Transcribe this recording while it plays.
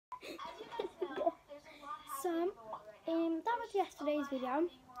that was yesterday's video.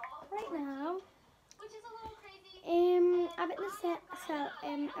 Right now,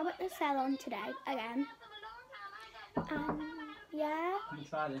 I went to the salon today again. Yeah. Can you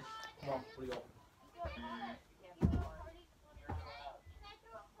try this? Come on, put it up.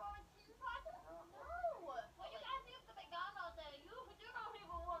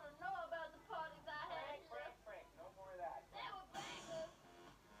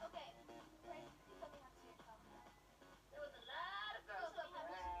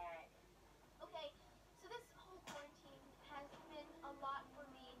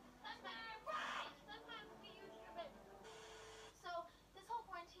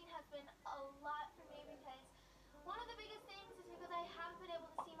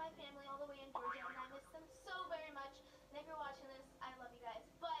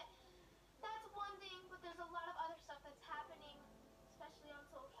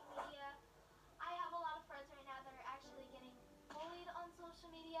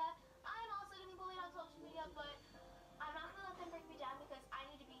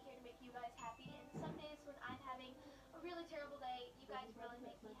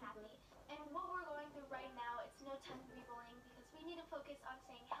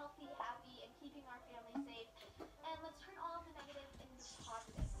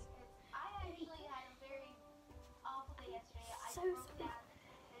 So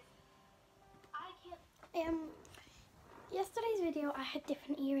yesterday's video I had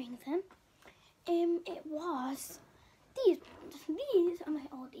different earrings in. It was these are my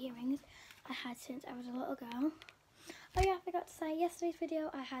old earrings I had since I was a little girl. Oh yeah, I forgot to say, yesterday's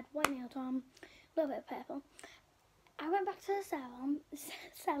video I had white nails on, a little bit of purple. I went back to the salon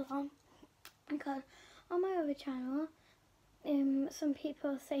because on my other channel, some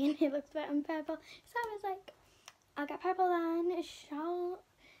people are saying it looks better in purple. So I was like, I'll get purple then. So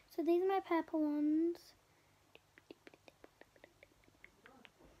these are my purple ones.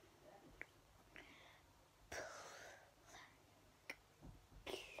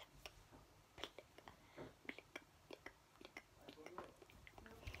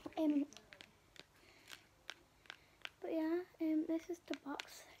 But yeah, this is the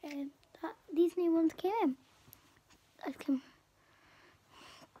box that these new ones came in.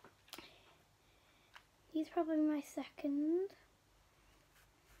 These are probably my second.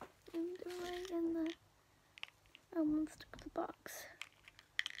 And right in the stuck the box.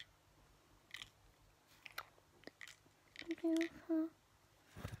 Beautiful.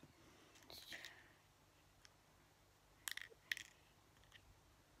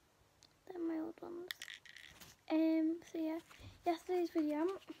 They're my old ones. So yeah, yesterday's video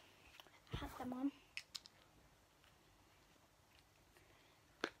I had them on.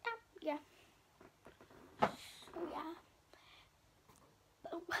 Yeah. So yeah.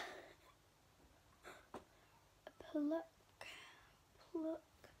 Pluck, pluck,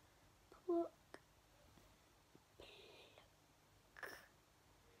 pluck.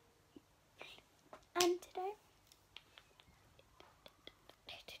 And today,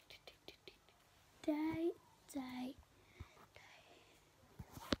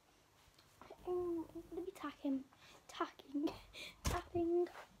 I'm going to be tapping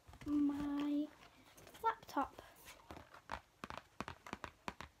my laptop.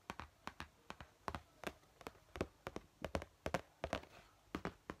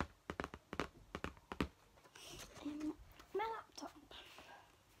 My laptop.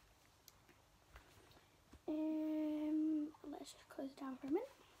 Let's just close it down for a minute.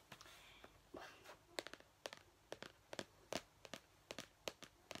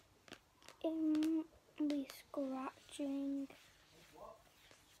 The scratching.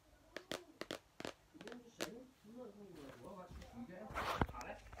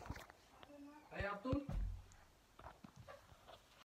 Hey Abdul.